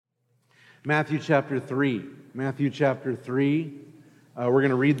Matthew chapter 3. Matthew chapter 3. We're going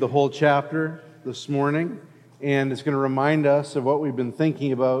to read the whole chapter this morning, and it's going to remind us of what we've been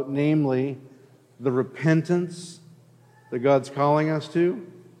thinking about, namely the repentance that God's calling us to,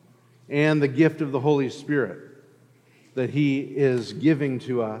 and the gift of the Holy Spirit that He is giving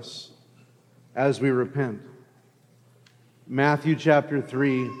to us as we repent. Matthew chapter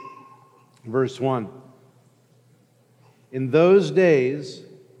 3, verse 1. In those days,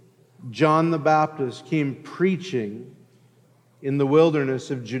 John the Baptist came preaching in the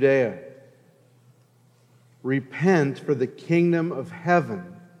wilderness of Judea. Repent, for the kingdom of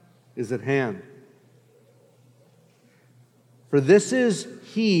heaven is at hand. For this is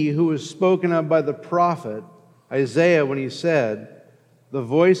he who was spoken of by the prophet Isaiah when he said, "The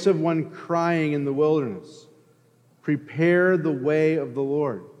voice of one crying in the wilderness, prepare the way of the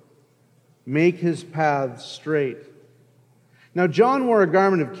Lord, make his paths straight." Now John wore a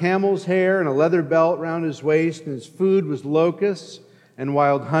garment of camel's hair and a leather belt round his waist, and his food was locusts and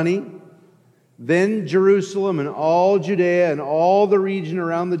wild honey. Then Jerusalem and all Judea and all the region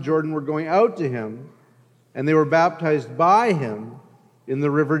around the Jordan were going out to him, and they were baptized by him in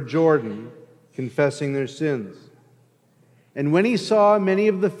the river Jordan, confessing their sins. And when he saw many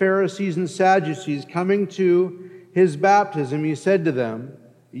of the Pharisees and Sadducees coming to his baptism, he said to them,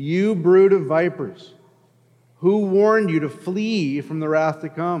 "You brood of vipers, who warned you to flee from the wrath to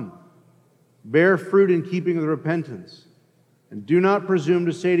come? Bear fruit in keeping with repentance. And do not presume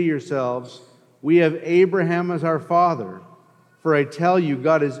to say to yourselves, 'We have Abraham as our father.' For I tell you,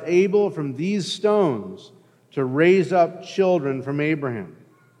 God is able from these stones to raise up children from Abraham.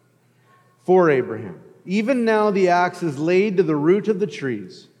 For Abraham. Even now the axe is laid to the root of the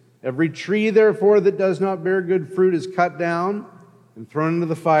trees. Every tree, therefore, that does not bear good fruit is cut down and thrown into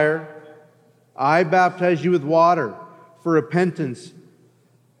the fire. I baptize you with water for repentance,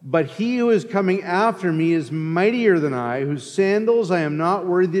 but he who is coming after me is mightier than I, whose sandals I am not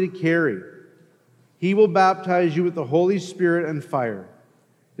worthy to carry. He will baptize you with the Holy Spirit and fire.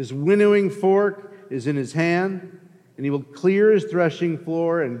 His winnowing fork is in his hand, and he will clear his threshing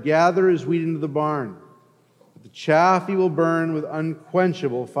floor and gather his wheat into the barn. But the chaff he will burn with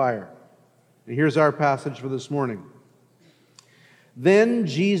unquenchable fire." And here's our passage for this morning. Then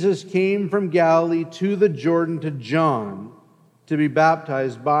Jesus came from Galilee to the Jordan to John to be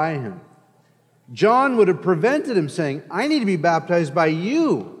baptized by him. John would have prevented him, saying, "I need to be baptized by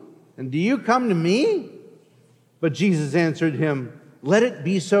you, and do you come to me?" But Jesus answered him, "Let it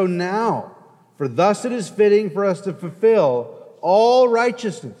be so now, for thus it is fitting for us to fulfill all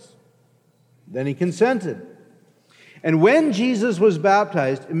righteousness." Then he consented. And when Jesus was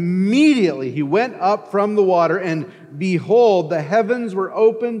baptized, immediately he went up from the water, and behold, the heavens were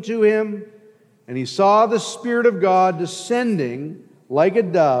opened to him, and he saw the Spirit of God descending like a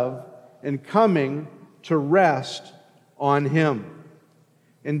dove and coming to rest on him.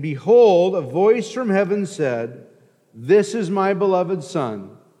 And behold, a voice from heaven said, "This is my beloved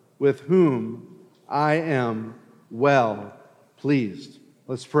Son, with whom I am well pleased."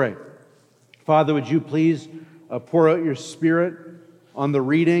 Let's pray. Father, would you please pour out your Spirit on the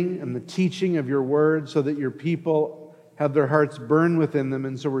reading and the teaching of your word so that your people have their hearts burn within them,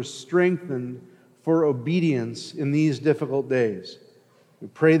 and so we're strengthened for obedience in these difficult days. We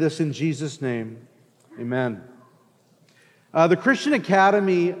pray this in Jesus' name. Amen. The Christian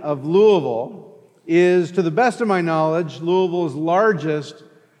Academy of Louisville is, to the best of my knowledge, Louisville's largest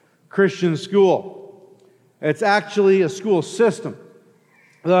Christian school. It's actually a school system.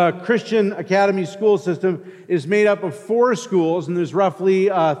 The Christian Academy school system is made up of 4 schools, and there's roughly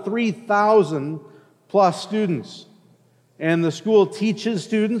 3,000 plus students. And the school teaches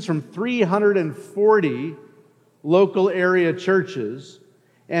students from 340 local area churches.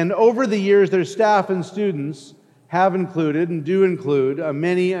 And over the years, their staff and students have included and do include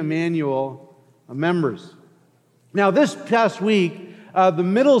many Emmanuel members. Now, this past week, the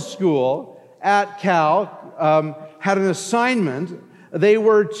middle school at Cal had an assignment. They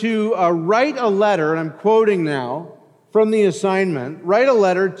were to write a letter, and I'm quoting now from the assignment, write a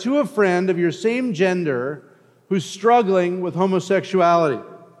letter to a friend of your same gender who's struggling with homosexuality.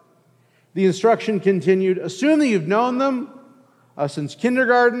 The instruction continued, assume that you've known them since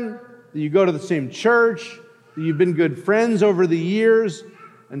kindergarten, that you go to the same church, that you've been good friends over the years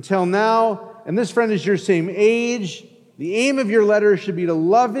until now, and this friend is your same age. The aim of your letter should be to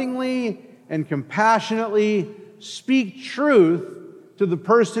lovingly and compassionately speak truth to the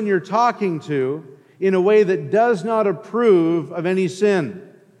person you're talking to in a way that does not approve of any sin.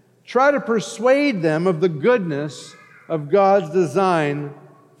 Try to persuade them of the goodness of God's design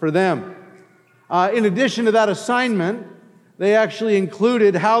for them. In addition to that assignment, They actually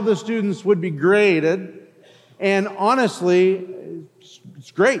included how the students would be graded, and honestly, it's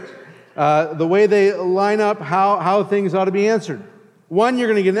great. The way they line up how things ought to be answered. One, you're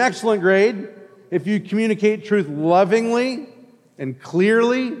going to get an excellent grade if you communicate truth lovingly and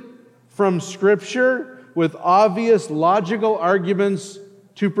clearly from Scripture with obvious logical arguments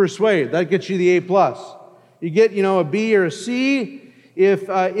to persuade. That gets you the A+. You get, a B or a C if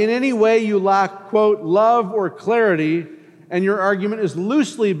in any way you lack, quote, love or clarity, and your argument is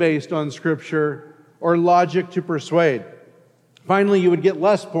loosely based on Scripture or logic to persuade. Finally, you would get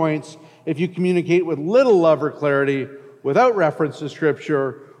less points if you communicate with little love or clarity without reference to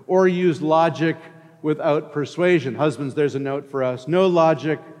Scripture or use logic without persuasion. Husbands, there's a note for us. No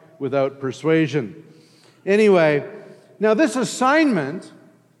logic without persuasion. Anyway, now this assignment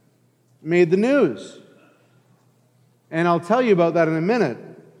made the news. And I'll tell you about that in a minute.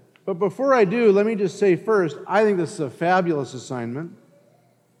 But before I do, let me just say first, I think this is a fabulous assignment.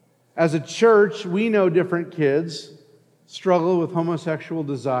 As a church, we know different kids struggle with homosexual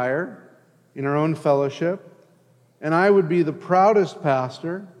desire in our own fellowship. And I would be the proudest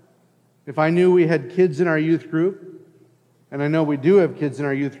pastor if I knew we had kids in our youth group, and I know we do have kids in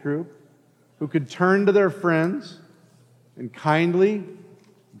our youth group, who could turn to their friends and kindly,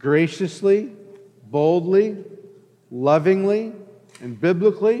 graciously, boldly, lovingly, and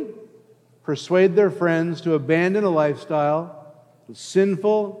biblically persuade their friends to abandon a lifestyle that's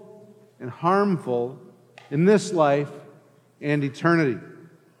sinful and harmful in this life and eternity.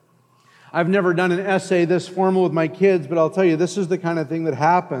 I've never done an essay this formal with my kids, but I'll tell you, this is the kind of thing that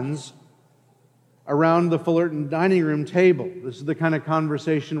happens around the Fullerton dining room table. This is the kind of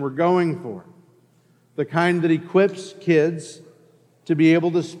conversation we're going for. The kind that equips kids to be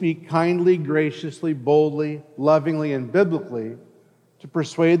able to speak kindly, graciously, boldly, lovingly, and biblically to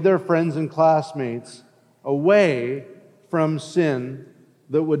persuade their friends and classmates away from sin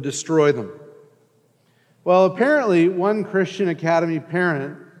that would destroy them. Well, apparently, one Christian Academy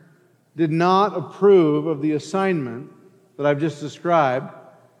parent did not approve of the assignment that I've just described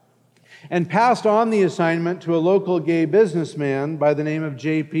and passed on the assignment to a local gay businessman by the name of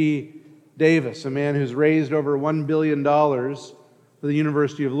J.P. Davis, a man who's raised over $1 billion for the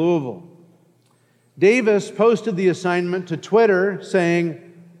University of Louisville. Davis posted the assignment to Twitter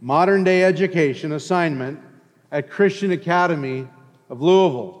saying, "Modern Day Education Assignment at Christian Academy of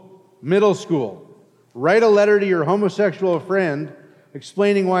Louisville, Middle School. Write a letter to your homosexual friend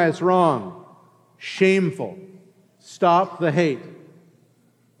explaining why it's wrong. Shameful. Stop the hate."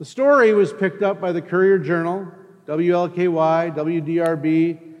 The story was picked up by the Courier-Journal, WLKY,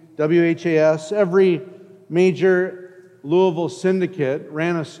 WDRB, WHAS. Every major Louisville syndicate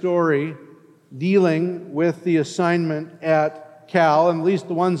ran a story dealing with the assignment at Cal, and at least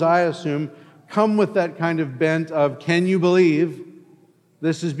the ones I assume come with that kind of bent of, can you believe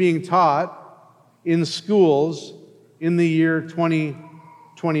this is being taught in schools in the year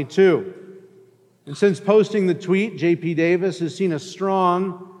 2022? And since posting the tweet, J.P. Davis has seen a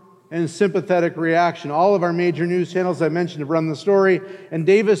strong and sympathetic reaction. All of our major news channels I mentioned have run the story, and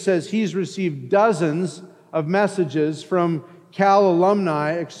Davis says he's received dozens of messages from Cal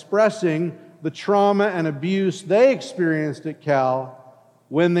alumni expressing the trauma and abuse they experienced at Cal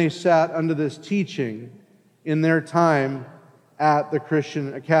when they sat under this teaching in their time at the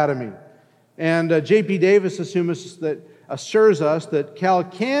Christian Academy. And J.P. Davis assures us that Cal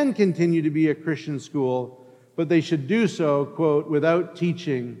can continue to be a Christian school, but they should do so, quote, without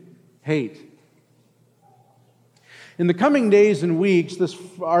teaching hate. In the coming days and weeks, this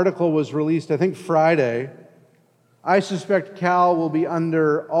article was released, I think, Friday. I suspect Cal will be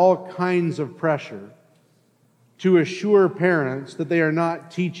under all kinds of pressure to assure parents that they are not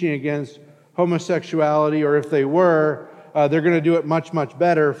teaching against homosexuality, or if they were, they're going to do it much, much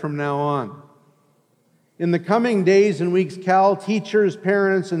better from now on. In the coming days and weeks, Cal teachers,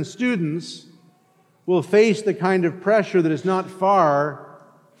 parents, and students will face the kind of pressure that is not far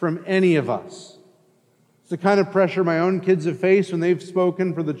from any of us. It's the kind of pressure my own kids have faced when they've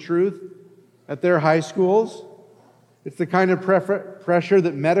spoken for the truth at their high schools. It's the kind of pressure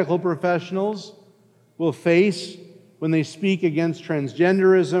that medical professionals will face when they speak against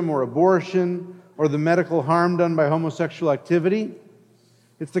transgenderism or abortion or the medical harm done by homosexual activity.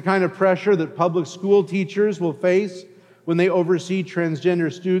 It's the kind of pressure that public school teachers will face when they oversee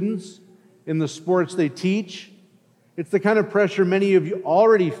transgender students in the sports they teach. It's the kind of pressure many of you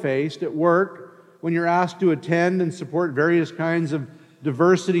already faced at work when you're asked to attend and support various kinds of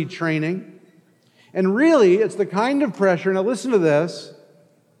diversity training. And really, it's the kind of pressure, now listen to this,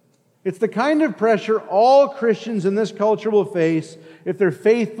 it's the kind of pressure all Christians in this culture will face if they're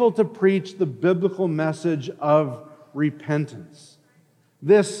faithful to preach the biblical message of repentance.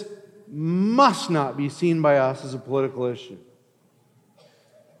 This must not be seen by us as a political issue.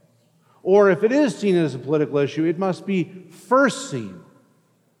 Or if it is seen as a political issue, it must be first seen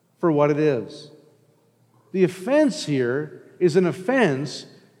for what it is. The offense here is an offense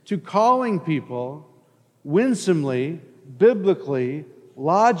to calling people winsomely, biblically,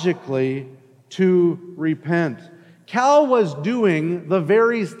 logically to repent. Cal was doing the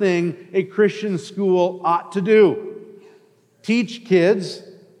very thing a Christian school ought to do. Teach kids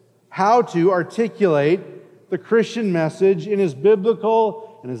how to articulate the Christian message in as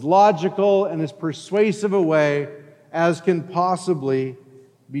biblical and as logical and as persuasive a way as can possibly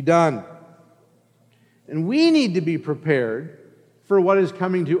be done. And we need to be prepared for what is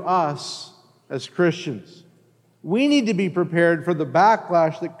coming to us as Christians. We need to be prepared for the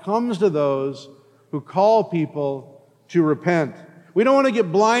backlash that comes to those who call people to repent. We don't want to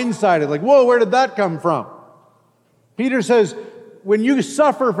get blindsided, like, whoa, where did that come from? Peter says, when you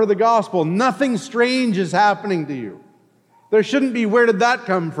suffer for the gospel, nothing strange is happening to you. There shouldn't be, where did that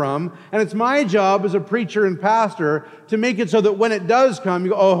come from? And it's my job as a preacher and pastor to make it so that when it does come,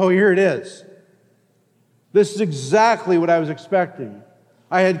 you go, oh, here it is. This is exactly what I was expecting.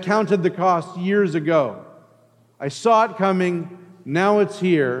 I had counted the cost years ago. I saw it coming, now it's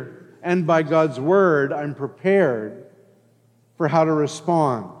here, and by God's word, I'm prepared for how to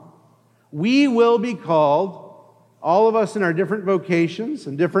respond. We will be called, all of us in our different vocations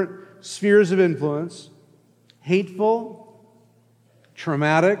and different spheres of influence, hateful,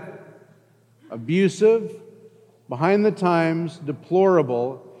 traumatic, abusive, behind the times,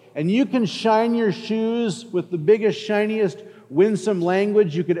 deplorable, and you can shine your shoes with the biggest, shiniest, winsome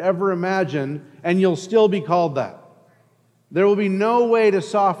language you could ever imagine, and you'll still be called that. There will be no way to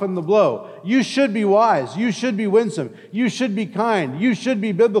soften the blow. You should be wise. You should be winsome. You should be kind. You should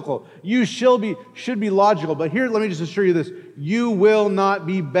be biblical. You should be logical. But here, let me just assure you this. You will not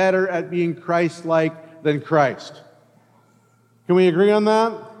be better at being Christ-like than Christ. Can we agree on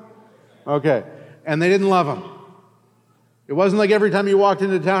that? Okay. And they didn't love him. It wasn't like every time you walked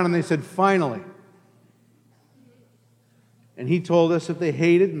into town and they said, finally. And he told us, if they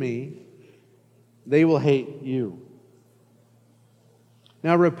hated me, they will hate you.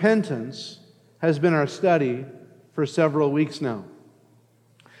 Now, repentance has been our study for several weeks now.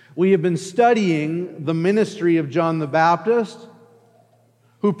 We have been studying the ministry of John the Baptist,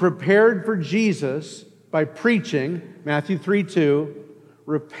 who prepared for Jesus by preaching, Matthew 3:2,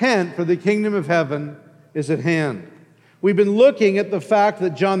 repent, for the kingdom of heaven is at hand. We've been looking at the fact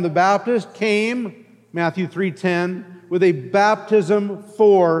that John the Baptist came, Matthew 3:10, with a baptism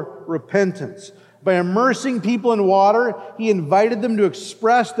for repentance. By immersing people in water, he invited them to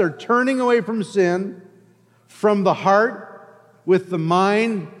express their turning away from sin from the heart, with the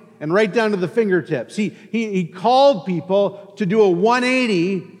mind, and right down to the fingertips. He called people to do a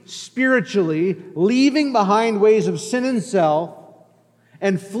 180 spiritually, leaving behind ways of sin and self,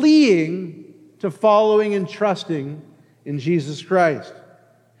 and fleeing to following and trusting in Jesus Christ.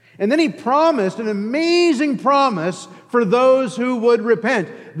 And then he promised an amazing promise for those who would repent,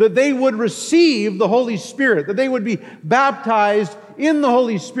 that they would receive the Holy Spirit, that they would be baptized in the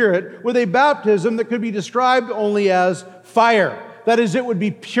Holy Spirit with a baptism that could be described only as fire. That is, it would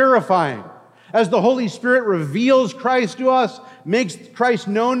be purifying. As the Holy Spirit reveals Christ to us, makes Christ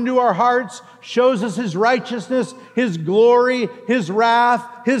known to our hearts, shows us His righteousness, His glory, His wrath,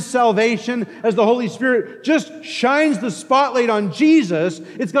 His salvation, as the Holy Spirit just shines the spotlight on Jesus,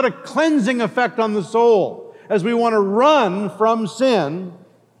 it's got a cleansing effect on the soul as we want to run from sin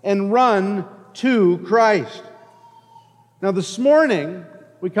and run to Christ. Now this morning,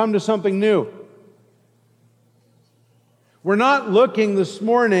 we come to something new. We're not looking this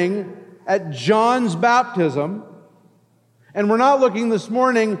morning at John's baptism, and we're not looking this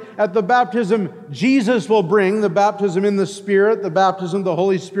morning at the baptism Jesus will bring, the baptism in the Spirit, the baptism of the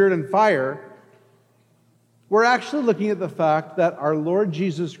Holy Spirit and fire. We're actually looking at the fact that our Lord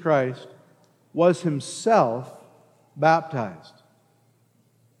Jesus Christ was Himself baptized.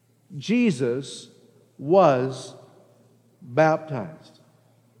 Jesus was baptized.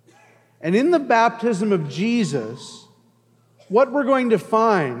 And in the baptism of Jesus, what we're going to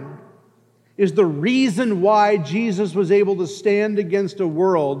find is the reason why Jesus was able to stand against a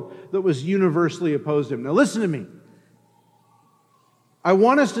world that was universally opposed to Him. Now listen to me. I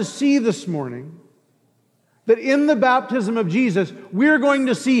want us to see this morning that in the baptism of Jesus, we're going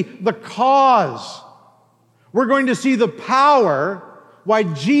to see the cause. We're going to see the power why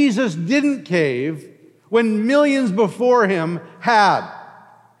Jesus didn't cave when millions before Him had.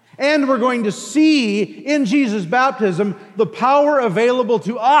 And we're going to see in Jesus' baptism the power available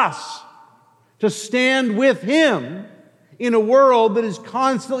to us to stand with Him in a world that is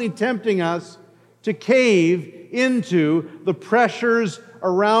constantly tempting us to cave into the pressures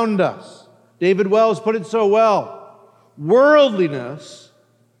around us. David Wells put it so well. Worldliness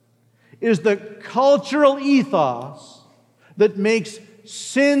is the cultural ethos that makes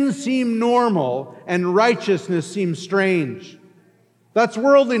sin seem normal and righteousness seem strange. That's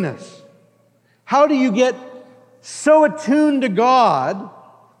worldliness. How do you get so attuned to God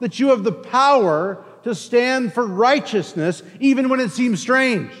that you have the power to stand for righteousness even when it seems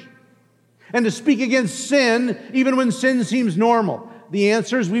strange? And to speak against sin even when sin seems normal? The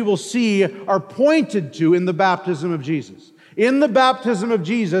answers we will see are pointed to in the baptism of Jesus. In the baptism of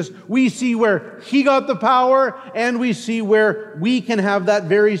Jesus, we see where He got the power, and we see where we can have that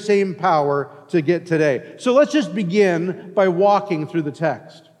very same power to get today. So let's just begin by walking through the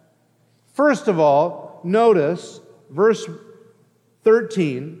text. First of all, notice verse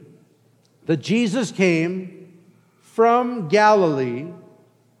 13, that Jesus came from Galilee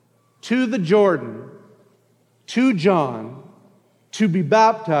to the Jordan, to John, to be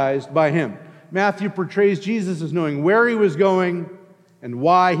baptized by him. Matthew portrays Jesus as knowing where he was going and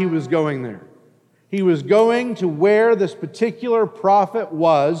why he was going there. He was going to where this particular prophet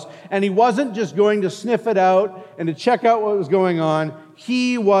was, and he wasn't just going to sniff it out and to check out what was going on.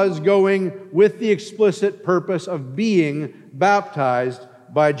 He was going with the explicit purpose of being baptized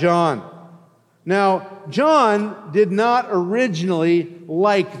by John. Now, John did not originally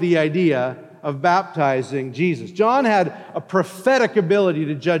like the idea of baptizing Jesus. John had a prophetic ability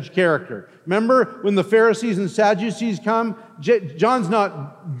to judge character. Remember when the Pharisees and Sadducees come? John's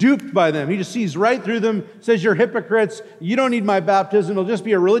not duped by them. He just sees right through them, says, "You're hypocrites. You don't need my baptism. It'll just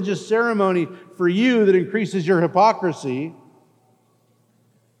be a religious ceremony for you that increases your hypocrisy."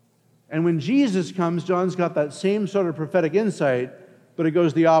 And when Jesus comes, John's got that same sort of prophetic insight, but it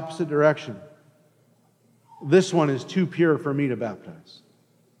goes the opposite direction. This one is too pure for me to baptize.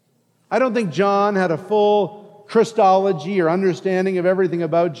 I don't think John had a full Christology or understanding of everything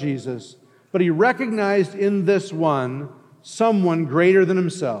about Jesus, but he recognized in this one someone greater than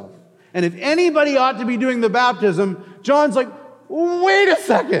himself. And if anybody ought to be doing the baptism, John's like, wait a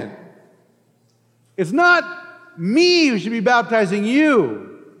second. It's not me who should be baptizing you.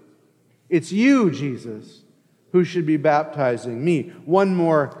 It's you, Jesus, who should be baptizing me. One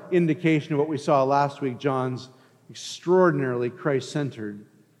more indication of what we saw last week, John's extraordinarily Christ-centered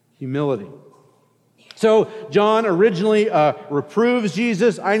humility. So John originally reproves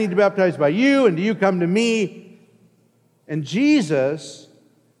Jesus. I need to be baptized by you, and do you come to me? And Jesus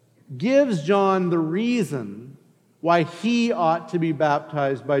gives John the reason why he ought to be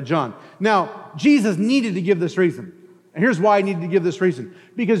baptized by John. Now, Jesus needed to give this reason. And here's why he needed to give this reason.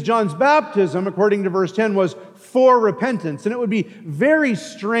 Because John's baptism, according to verse 10, was for repentance. And it would be very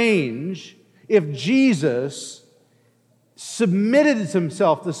strange if Jesus submitted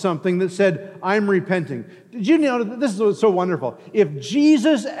himself to something that said, I'm repenting. Did you know, this is so wonderful. If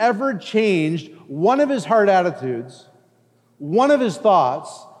Jesus ever changed one of his heart attitudes, one of his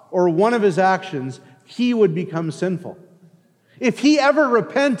thoughts, or one of his actions, he would become sinful. If he ever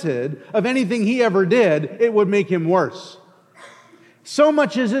repented of anything he ever did, it would make him worse. So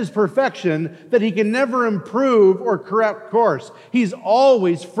much is his perfection that he can never improve or correct course. He's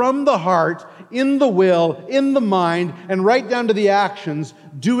always from the heart, in the will, in the mind, and right down to the actions,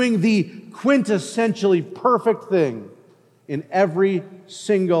 doing the quintessentially perfect thing in every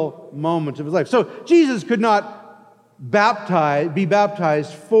single moment of his life. So Jesus could not be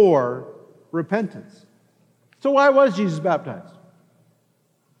baptized for repentance. So why was Jesus baptized?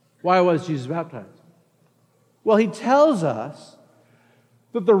 Why was Jesus baptized? Well, he tells us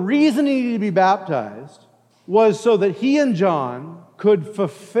that the reason he needed to be baptized was so that he and John could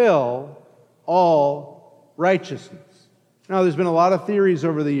fulfill all righteousness. Now, there's been a lot of theories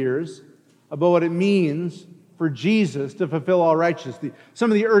over the years about what it means for Jesus to fulfill all righteousness.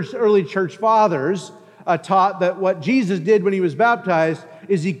 Some of the early church fathers taught that what Jesus did when he was baptized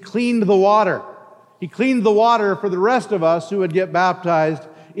is he cleaned the water. He cleaned the water for the rest of us who would get baptized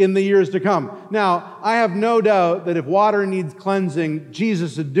in the years to come. Now, I have no doubt that if water needs cleansing,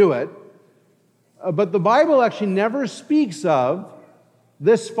 Jesus would do it. But the Bible actually never speaks of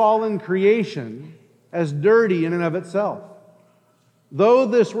this fallen creation as dirty in and of itself. Though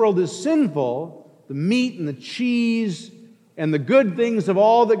this world is sinful, the meat and the cheese and the good things of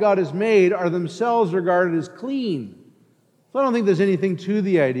all that God has made are themselves regarded as clean. So I don't think there's anything to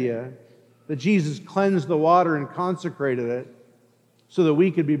the idea that Jesus cleansed the water and consecrated it so that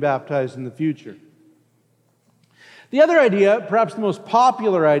we could be baptized in the future. The other idea, perhaps the most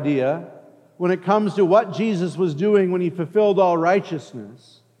popular idea when it comes to what Jesus was doing when he fulfilled all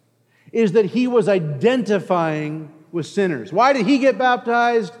righteousness, is that he was identifying with sinners. Why did he get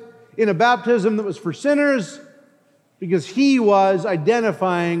baptized in a baptism that was for sinners? Because he was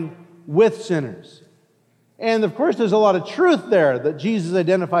identifying with sinners. And of course, there's a lot of truth there that Jesus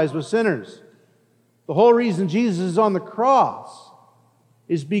identifies with sinners. The whole reason Jesus is on the cross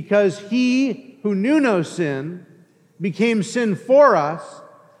is because he who knew no sin became sin for us,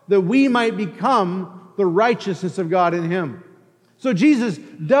 that we might become the righteousness of God in him. So Jesus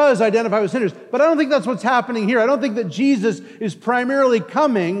does identify with sinners, but I don't think that's what's happening here. I don't think that Jesus is primarily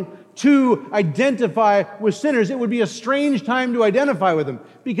coming to identify with sinners. It would be a strange time to identify with him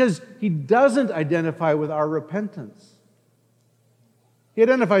because he doesn't identify with our repentance. He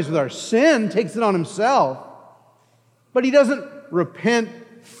identifies with our sin, takes it on himself, but he doesn't repent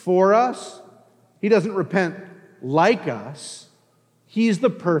for us. He doesn't repent like us. He's the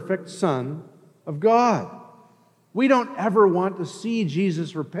perfect Son of God. We don't ever want to see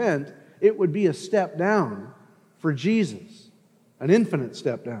Jesus repent. It would be a step down for Jesus, an infinite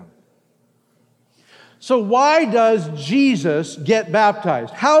step down. So why does Jesus get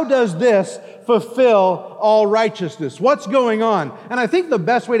baptized? How does this fulfill all righteousness? What's going on? And I think the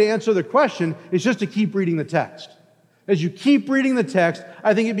best way to answer the question is just to keep reading the text. As you keep reading the text,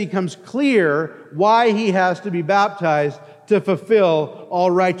 I think it becomes clear why he has to be baptized to fulfill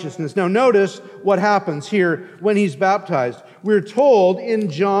all righteousness. Now notice what happens here when he's baptized. We're told in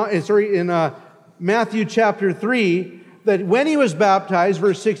Matthew chapter 3 that when he was baptized,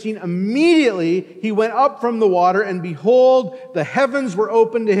 verse 16, immediately he went up from the water, and behold, the heavens were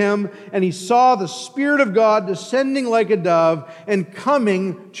opened to him, and he saw the Spirit of God descending like a dove and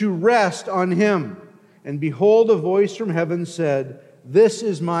coming to rest on him. And behold, a voice from heaven said, "This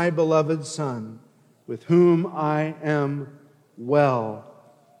is my beloved Son, with whom I am well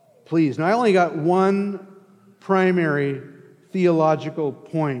pleased." Now, I only got one primary theological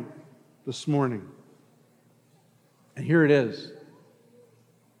point this morning. And here it is.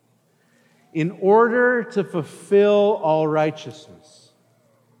 In order to fulfill all righteousness,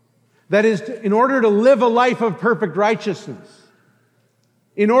 that is, in order to live a life of perfect righteousness,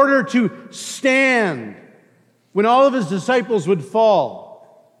 in order to stand when all of his disciples would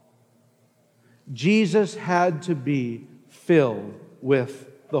fall, Jesus had to be filled with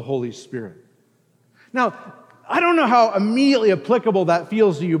the Holy Spirit. Now, I don't know how immediately applicable that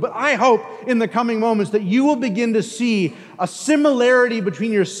feels to you, but I hope in the coming moments that you will begin to see a similarity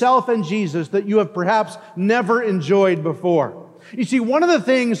between yourself and Jesus that you have perhaps never enjoyed before. You see, one of the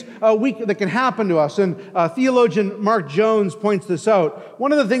things that can happen to us, and theologian Mark Jones points this out,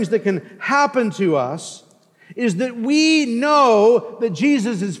 one of the things that can happen to us is that we know that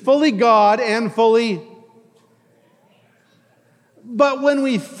Jesus is fully God and fully. But when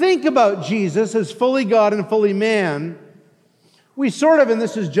we think about Jesus as fully God and fully man, we sort of, and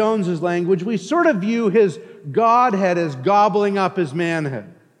this is Jones's language, we sort of view his Godhead as gobbling up his manhood.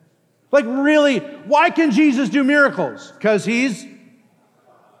 Like, really, why can Jesus do miracles? Because he's...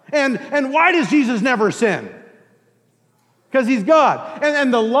 And why does Jesus never sin? Because he's God.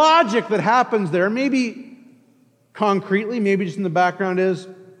 And the logic that happens there, maybe concretely, maybe just in the background, is,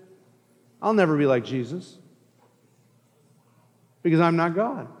 I'll never be like Jesus. Because I'm not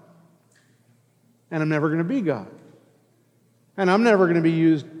God. And I'm never going to be God. And I'm never going to be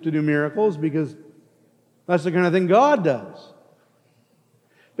used to do miracles because that's the kind of thing God does.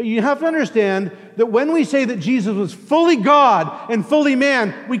 But you have to understand that when we say that Jesus was fully God and fully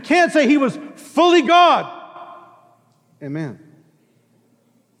man, we can't say he was fully God. Amen.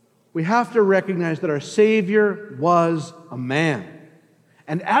 We have to recognize that our Savior was a man.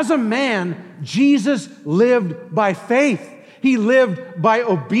 And as a man, Jesus lived by faith. He lived by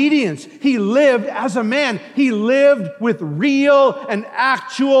obedience. He lived as a man. He lived with real and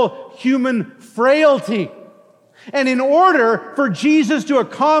actual human frailty. And in order for Jesus to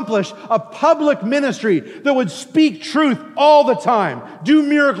accomplish a public ministry that would speak truth all the time, do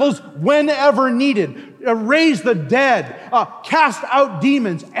miracles whenever needed, raise the dead, cast out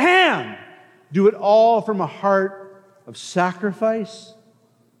demons, and do it all from a heart of sacrifice,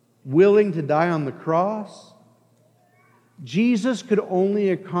 willing to die on the cross, Jesus could only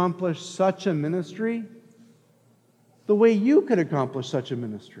accomplish such a ministry the way you could accomplish such a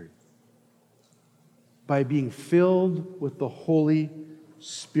ministry. By being filled with the Holy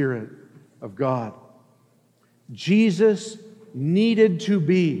Spirit of God. Jesus needed to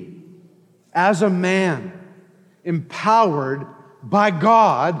be, as a man, empowered by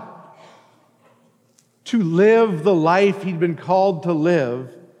God to live the life he'd been called to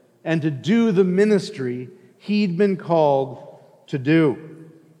live and to do the ministry he'd been called to do.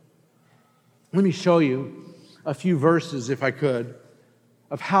 Let me show you a few verses, if I could,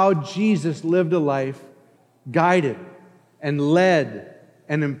 of how Jesus lived a life guided and led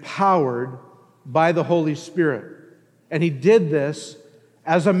and empowered by the Holy Spirit. And he did this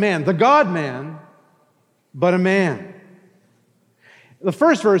as a man, the God-man, but a man. The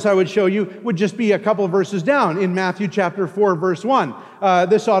first verse I would show you would just be a couple of verses down in Matthew chapter 4, verse 1.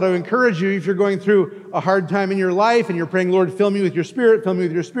 This ought to encourage you if you're going through a hard time in your life and you're praying, Lord, fill me with your Spirit, fill me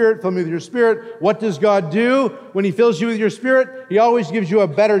with your Spirit, fill me with your Spirit. What does God do when he fills you with your Spirit? He always gives you a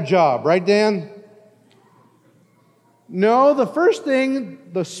better job, right, Dan? No, the first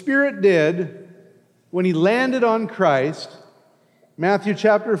thing the Spirit did when he landed on Christ, Matthew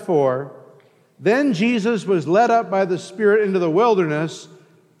chapter 4, then Jesus was led up by the Spirit into the wilderness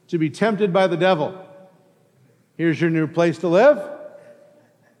to be tempted by the devil. Here's your new place to live.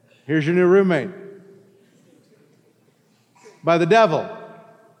 Here's your new roommate. By the devil.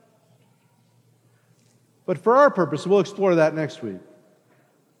 But for our purposes, we'll explore that next week.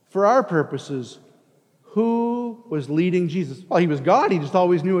 For our purposes, who was leading Jesus? Well, he was God. He just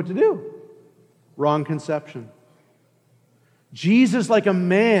always knew what to do. Wrong conception. Jesus, like a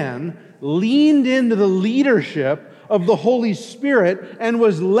man, leaned into the leadership of the Holy Spirit and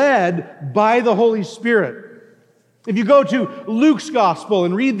was led by the Holy Spirit. If you go to Luke's gospel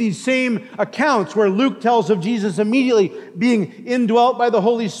and read these same accounts where Luke tells of Jesus immediately being indwelt by the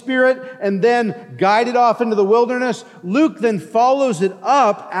Holy Spirit and then guided off into the wilderness, Luke then follows it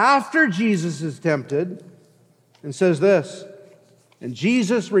up after Jesus is tempted and says this, and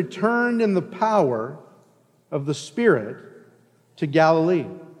Jesus returned in the power of the Spirit to Galilee.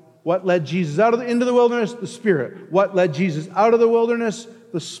 What led Jesus into the wilderness? The Spirit. What led Jesus out of the wilderness?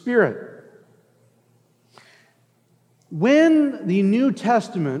 The Spirit. When the New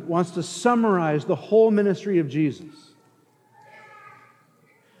Testament wants to summarize the whole ministry of Jesus,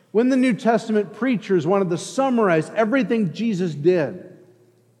 when the New Testament preachers wanted to summarize everything Jesus did,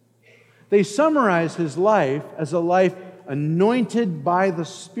 they summarize his life as a life anointed by the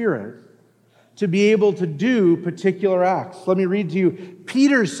Spirit to be able to do particular acts. Let me read to you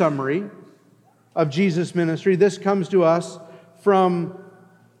Peter's summary of Jesus' ministry. This comes to us from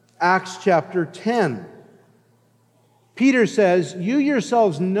Acts chapter 10. Peter says, you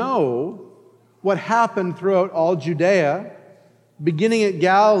yourselves know what happened throughout all Judea, beginning at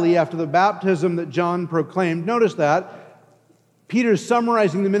Galilee after the baptism that John proclaimed. Notice that. Peter's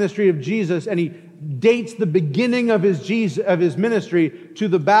summarizing the ministry of Jesus, and he dates the beginning of his ministry to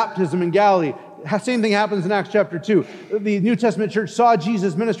the baptism in Galilee. Same thing happens in Acts chapter 2. The New Testament church saw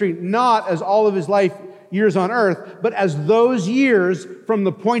Jesus' ministry not as all of his life years on earth, but as those years from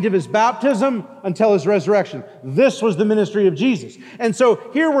the point of his baptism until his resurrection. This was the ministry of Jesus. And so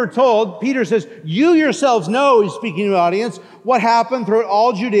here we're told, Peter says, you yourselves know, he's speaking to the audience, what happened throughout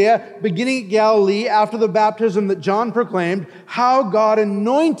all Judea, beginning at Galilee after the baptism that John proclaimed, how God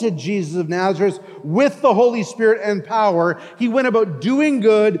anointed Jesus of Nazareth with the Holy Spirit and power. He went about doing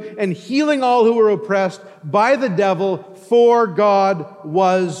good and healing all who were oppressed by the devil, for God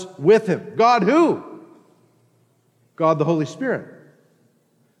was with him. God who? God the Holy Spirit.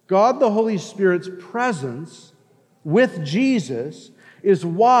 God the Holy Spirit's presence with Jesus is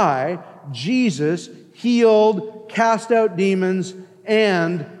why Jesus healed, cast out demons,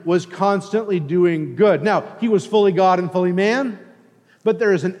 and was constantly doing good. Now, he was fully God and fully man, but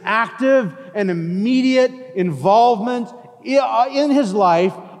there is an active and immediate involvement in his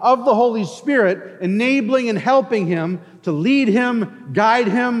life of the Holy Spirit, enabling and helping him to lead him, guide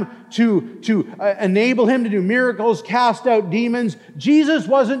him, to enable him to do miracles, cast out demons. Jesus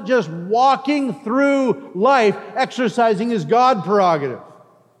wasn't just walking through life exercising his God prerogative.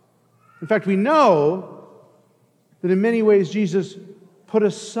 In fact, we know that in many ways Jesus put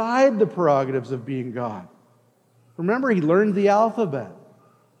aside the prerogatives of being God. Remember, he learned the alphabet.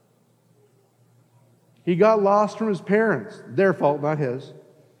 He got lost from his parents. Their fault, not his.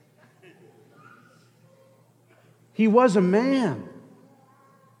 He was a man.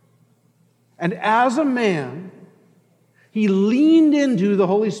 And as a man, he leaned into the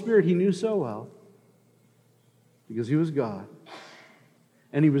Holy Spirit he knew so well because he was God.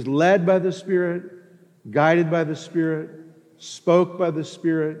 And he was led by the Spirit, guided by the Spirit, spoke by the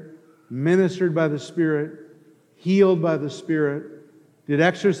Spirit, ministered by the Spirit, healed by the Spirit, did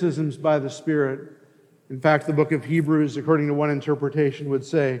exorcisms by the Spirit. In fact, the book of Hebrews, according to one interpretation, would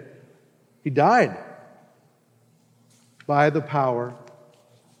say he died by the power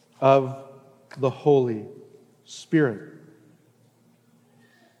of the Holy Spirit.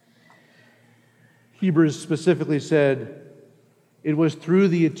 Hebrews specifically said it was through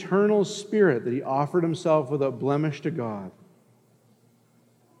the eternal Spirit that he offered himself without blemish to God.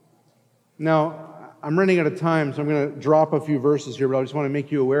 Now, I'm running out of time, so I'm going to drop a few verses here, but I just want to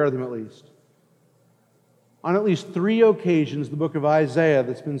make you aware of them at least. On at least 3 occasions, the book of Isaiah,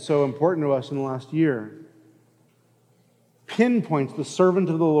 that's been so important to us in the last year, pinpoints the servant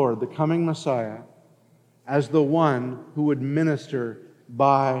of the Lord, the coming Messiah, as the one who would minister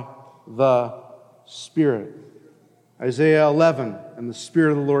by the Spirit. Isaiah 11, and the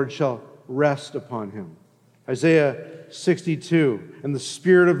Spirit of the Lord shall rest upon him. Isaiah 62, and the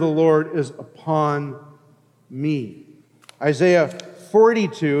Spirit of the Lord is upon me. Isaiah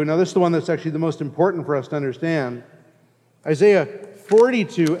 42, now this is the one that's actually the most important for us to understand. Isaiah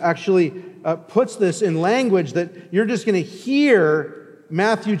 42 actually puts this in language that you're just going to hear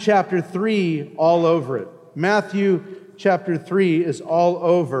Matthew chapter 3 all over it. Matthew chapter 3 is all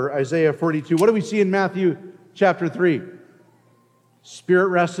over Isaiah 42. What do we see in Matthew chapter 3? Spirit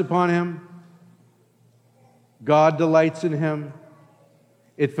rests upon him. God delights in him.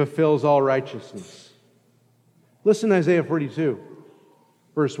 It fulfills all righteousness. Listen to Isaiah 42,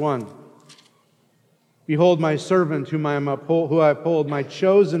 verse 1. Behold my servant whom I uphold, my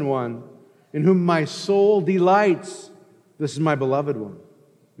chosen one, in whom my soul delights. This is my beloved one,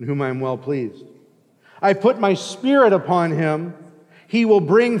 in whom I am well pleased. I put my Spirit upon him. He will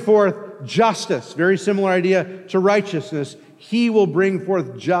bring forth justice. Very similar idea to righteousness. He will bring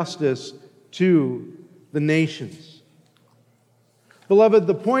forth justice to the nations. Beloved,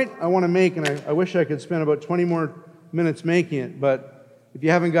 the point I want to make, and I wish I could spend about 20 more minutes making it, but if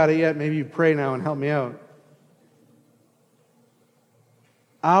you haven't got it yet, maybe you pray now and help me out.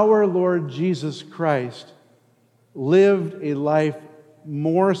 Our Lord Jesus Christ lived a life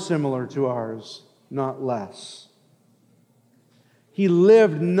more similar to ours, not less. He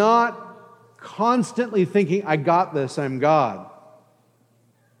lived not constantly thinking, I got this, I'm God,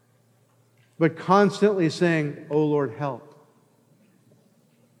 but constantly saying, oh Lord, help.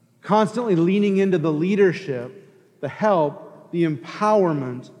 Constantly leaning into the leadership, the help, the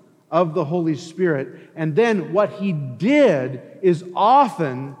empowerment of the Holy Spirit. And then what he did is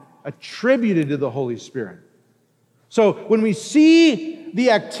often attributed to the Holy Spirit. So when we see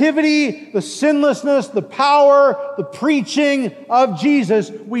the activity, the sinlessness, the power, the preaching of Jesus,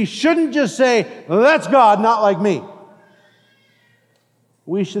 we shouldn't just say, well, that's God, not like me.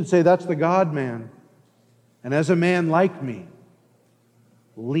 We should say, that's the God-man. And as a man like me,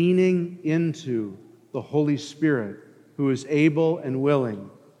 leaning into the Holy Spirit who is able and willing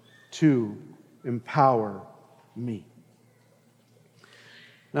to empower me.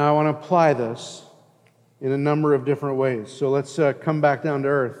 Now, I want to apply this in a number of different ways. So let's come back down to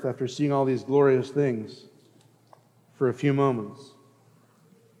earth after seeing all these glorious things for a few moments.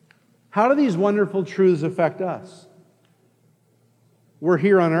 How do these wonderful truths affect us? We're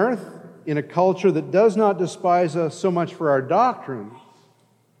here on earth in a culture that does not despise us so much for our doctrine,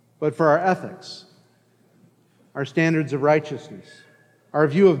 but for our ethics, our standards of righteousness, our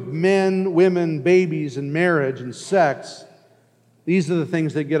view of men, women, babies, and marriage and sex. These are the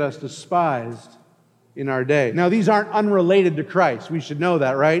things that get us despised in our day. Now, these aren't unrelated to Christ. We should know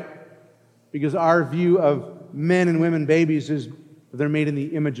that, right? Because our view of men and women, babies, is they're made in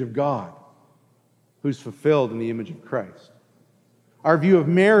the image of God, who's fulfilled in the image of Christ. Our view of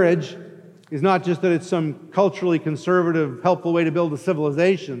marriage is not just that it's some culturally conservative, helpful way to build a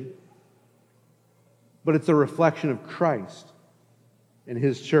civilization, but it's a reflection of Christ and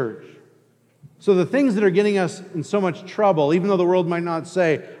His church. So the things that are getting us in so much trouble, even though the world might not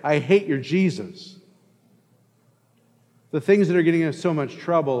say, I hate your Jesus, the things that are getting us so much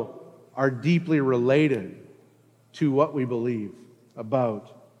trouble are deeply related to what we believe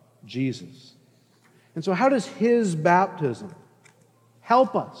about Jesus. And so how does His baptism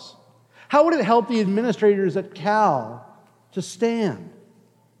help us? How would it help the administrators at Cal to stand?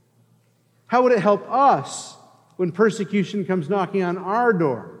 How would it help us when persecution comes knocking on our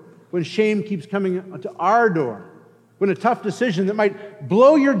door? When shame keeps coming to our door? When a tough decision that might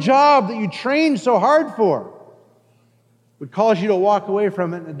blow your job that you trained so hard for would cause you to walk away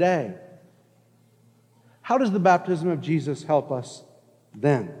from it in a day? How does the baptism of Jesus help us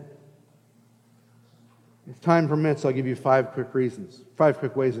then? If time permits, I'll give you 5 quick reasons, 5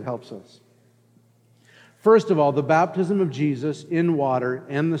 quick ways it helps us. First of all, the baptism of Jesus in water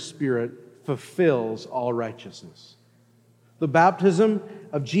and the Spirit fulfills all righteousness. The baptism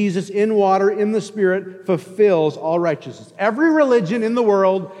of Jesus in water, in the Spirit, fulfills all righteousness. Every religion in the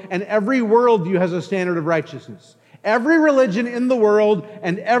world and every worldview has a standard of righteousness. Every religion in the world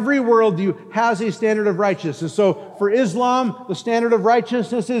and every worldview has a standard of righteousness. So For Islam, the standard of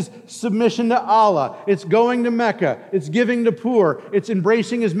righteousness is submission to Allah. It's going to Mecca. It's giving to poor. It's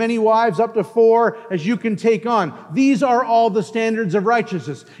embracing as many wives, up to 4, as you can take on. These are all the standards of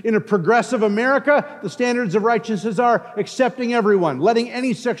righteousness. In a progressive America, the standards of righteousness are accepting everyone, letting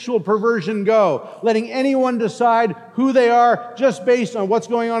any sexual perversion go, letting anyone decide who they are just based on what's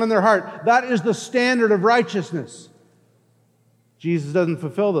going on in their heart. That is the standard of righteousness. Jesus doesn't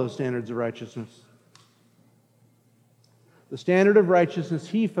fulfill those standards of righteousness. The standard of righteousness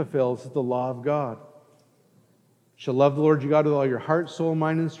He fulfills is the law of God. You shall love the Lord your God with all your heart, soul,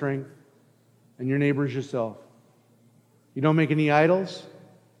 mind, and strength, and your neighbor as yourself. You don't make any idols.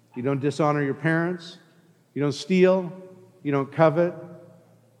 You don't dishonor your parents. You don't steal. You don't covet.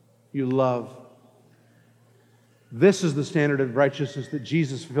 You love. This is the standard of righteousness that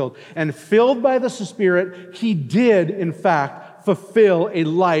Jesus fulfilled. And filled by the Spirit, He did, in fact, fulfill a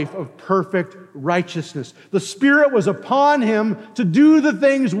life of perfect righteousness. The Spirit was upon Him to do the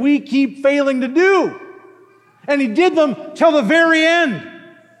things we keep failing to do. And He did them till the very end.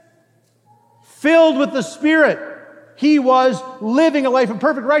 Filled with the Spirit, He was living a life of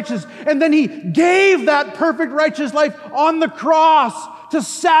perfect righteousness. And then He gave that perfect righteous life on the cross to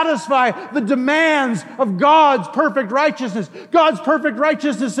satisfy the demands of God's perfect righteousness. God's perfect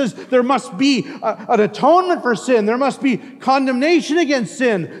righteousness says there must be an atonement for sin. There must be condemnation against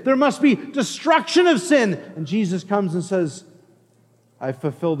sin. There must be destruction of sin. And Jesus comes and says, I've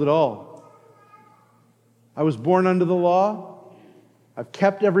fulfilled it all. I was born under the law. I've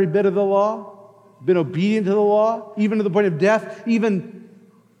kept every bit of the law. Been obedient to the law, even to the point of death, even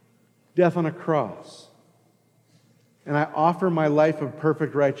death on a cross. And I offer my life of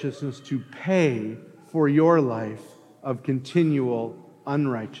perfect righteousness to pay for your life of continual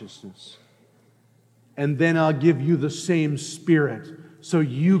unrighteousness. And then I'll give you the same Spirit so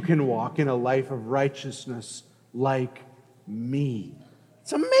you can walk in a life of righteousness like me.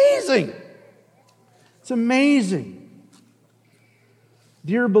 It's amazing. It's amazing.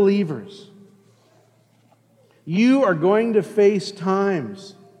 Dear believers, you are going to face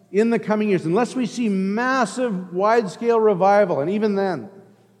times in the coming years, unless we see massive, wide-scale revival, and even then,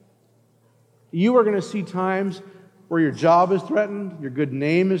 you are going to see times where your job is threatened, your good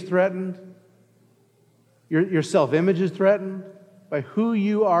name is threatened, your self-image is threatened by who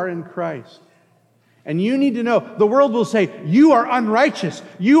you are in Christ. And you need to know, the world will say, you are unrighteous,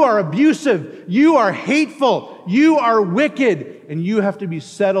 you are abusive, you are hateful, you are wicked, and you have to be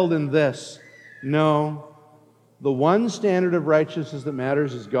settled in this. No. The one standard of righteousness that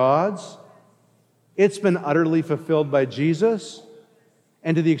matters is God's. It's been utterly fulfilled by Jesus.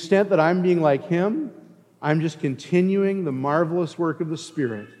 And to the extent that I'm being like Him, I'm just continuing the marvelous work of the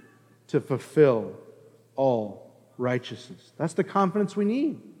Spirit to fulfill all righteousness. That's the confidence we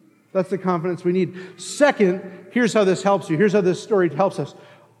need. That's the confidence we need. Second, here's how this helps you. Here's how this story helps us.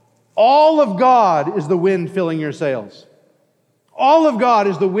 All of God is the wind filling your sails. All of God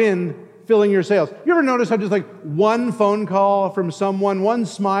is the wind filling your sails. You ever notice how just like one phone call from someone, one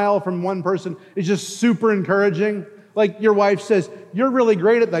smile from one person is just super encouraging? Like your wife says, you're really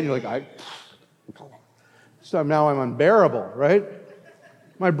great at that. You're like, so now I'm unbearable, right?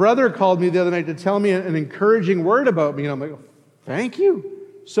 My brother called me the other night to tell me an encouraging word about me. And I'm like, thank you.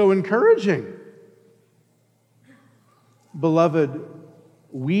 So encouraging. Beloved,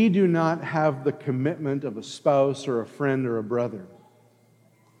 we do not have the commitment of a spouse or a friend or a brother.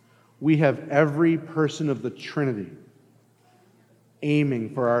 We have every person of the Trinity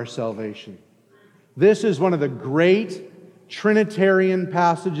aiming for our salvation. This is one of the great Trinitarian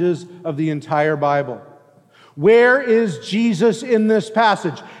passages of the entire Bible. Where is Jesus in this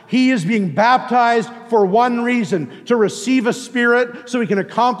passage? He is being baptized for one reason, to receive a Spirit so He can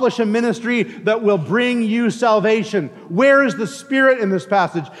accomplish a ministry that will bring you salvation. Where is the Spirit in this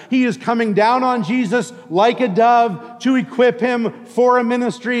passage? He is coming down on Jesus like a dove to equip Him for a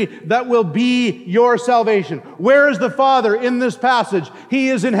ministry that will be your salvation. Where is the Father in this passage? He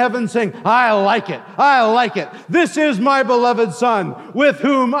is in heaven saying, I like it. I like it. This is my beloved Son with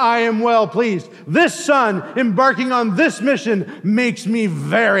whom I am well pleased. This Son embarking on this mission makes me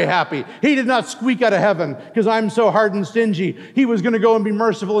very happy. He did not squeak out of heaven because I'm so hard and stingy. He was going to go and be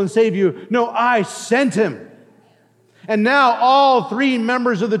merciful and save you. No, I sent Him. And now all three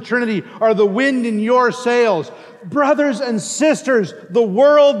members of the Trinity are the wind in your sails. Brothers and sisters, the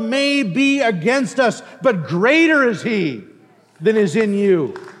world may be against us, but greater is He than is in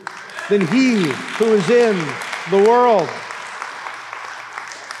you, than he who is in the world.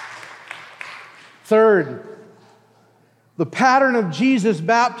 Third, the pattern of Jesus'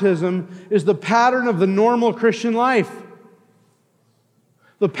 baptism is the pattern of the normal Christian life.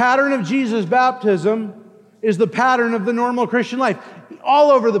 The pattern of Jesus' baptism is the pattern of the normal Christian life.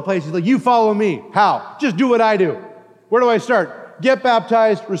 All over the place. He's like, you follow me. How? Just do what I do. Where do I start? Get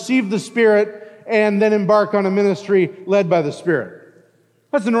baptized, receive the Spirit, and then embark on a ministry led by the Spirit.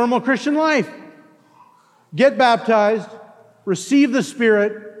 That's the normal Christian life. Get baptized, receive the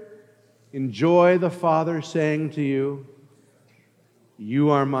Spirit, enjoy the Father saying to you, you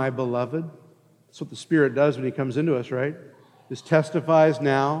are my beloved. That's what the Spirit does when He comes into us, right? This testifies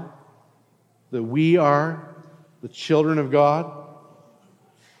now that we are the children of God,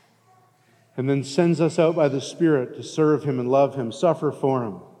 and then sends us out by the Spirit to serve Him and love Him, suffer for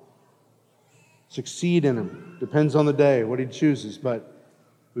Him, succeed in Him. Depends on the day, what He chooses, but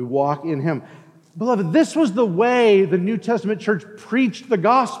we walk in Him. Beloved, this was the way the New Testament church preached the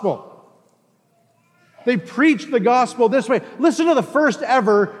gospel. They preached the gospel this way. Listen to the first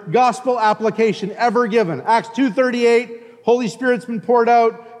ever gospel application ever given. Acts 2:38, Holy Spirit's been poured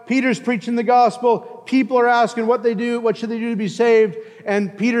out. Peter's preaching the gospel. People are asking what they do, what should they do to be saved?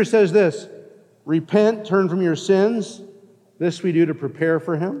 And Peter says this, repent, turn from your sins. This we do to prepare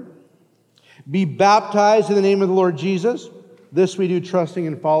for Him. Be baptized in the name of the Lord Jesus. This we do trusting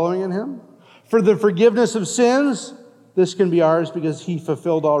and following in Him. For the forgiveness of sins, this can be ours because He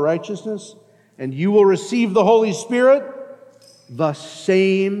fulfilled all righteousness. And you will receive the Holy Spirit. The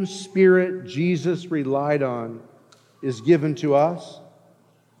same Spirit Jesus relied on is given to us.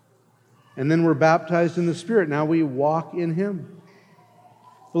 And then we're baptized in the Spirit. Now we walk in Him.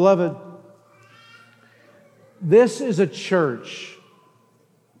 Beloved, this is a church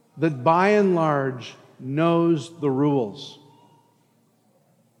that by and large knows the rules.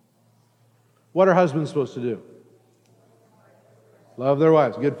 What are husbands supposed to do? Love their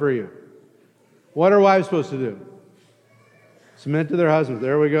wives. Good for you. What are wives supposed to do? Submit to their husbands.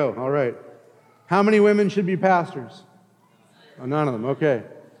 There we go. All right. How many women should be pastors? Oh, none of them. Okay.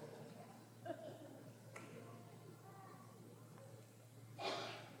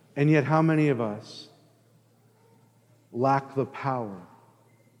 And yet, how many of us lack the power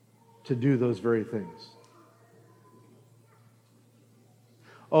to do those very things?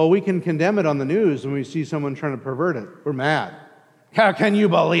 Oh, we can condemn it on the news when we see someone trying to pervert it. We're mad. How can you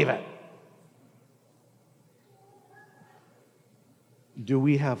believe it? Do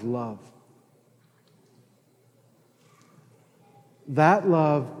we have love? That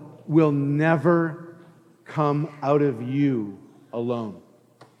love will never come out of you alone.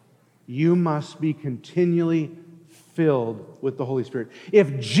 You must be continually filled with the Holy Spirit.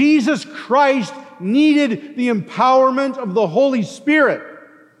 If Jesus Christ needed the empowerment of the Holy Spirit,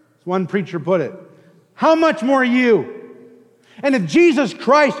 as one preacher put it, how much more you? And if Jesus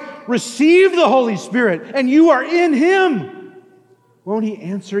Christ received the Holy Spirit and you are in Him, won't He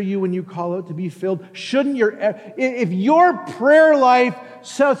answer you when you call out to be filled? Shouldn't if your prayer life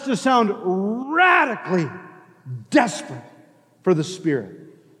starts to sound radically desperate for the Spirit,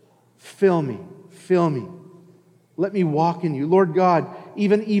 fill me, fill me. Let me walk in you. Lord God,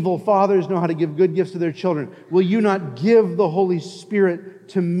 even evil fathers know how to give good gifts to their children. Will you not give the Holy Spirit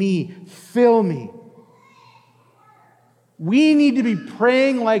to me? Fill me. We need to be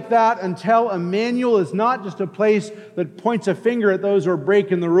praying like that until Emmanuel is not just a place that points a finger at those who are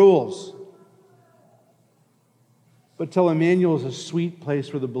breaking the rules, but till Emmanuel is a sweet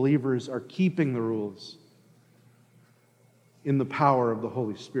place where the believers are keeping the rules in the power of the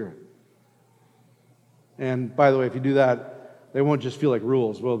Holy Spirit. And by the way, if you do that, they won't just feel like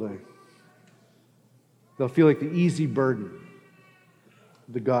rules, will they? They'll feel like the easy burden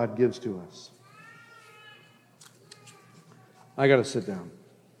that God gives to us. I got to sit down.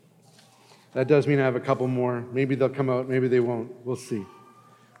 That does mean I have a couple more. Maybe they'll come out, maybe they won't. We'll see.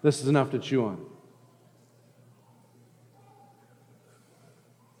 This is enough to chew on.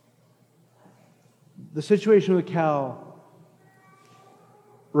 The situation with Cal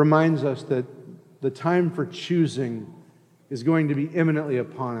reminds us that the time for choosing is going to be imminently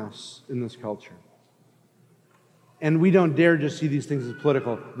upon us in this culture. And we don't dare just see these things as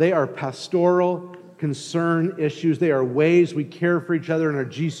political. They are pastoral concern issues. They are ways we care for each other in our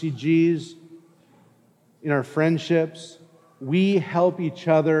GCGs, in our friendships. We help each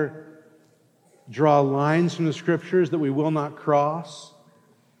other draw lines from the Scriptures that we will not cross.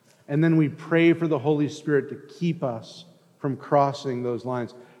 And then we pray for the Holy Spirit to keep us from crossing those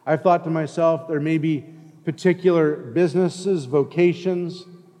lines. I've thought to myself, there may be particular businesses, vocations,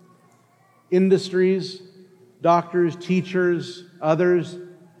 industries, doctors, teachers, others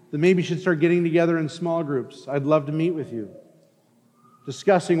that maybe should start getting together in small groups. I'd love to meet with you,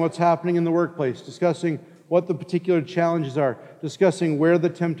 discussing what's happening in the workplace, discussing what the particular challenges are, discussing where the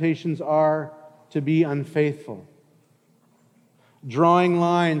temptations are to be unfaithful. Drawing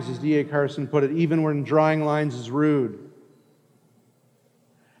lines, as D.A. Carson put it, even when drawing lines is rude.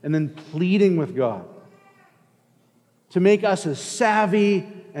 And then pleading with God to make us as savvy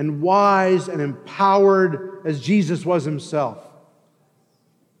and wise and empowered as Jesus was himself,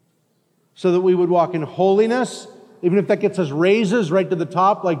 so that we would walk in holiness, even if that gets us raises right to the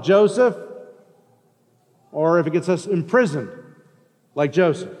top like Joseph, or if it gets us imprisoned like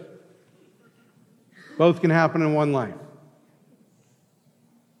Joseph. Both can happen in one life.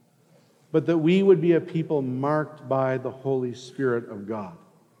 But that we would be a people marked by the Holy Spirit of God.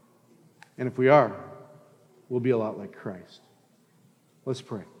 And if we are, we'll be a lot like Christ. Let's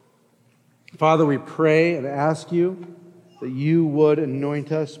pray. Father, we pray and ask you that you would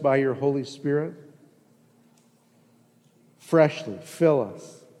anoint us by your Holy Spirit. Freshly fill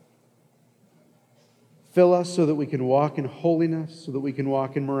us. Fill us so that we can walk in holiness, so that we can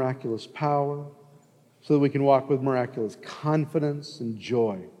walk in miraculous power, so that we can walk with miraculous confidence and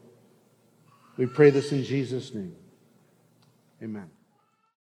joy. We pray this in Jesus' name. Amen.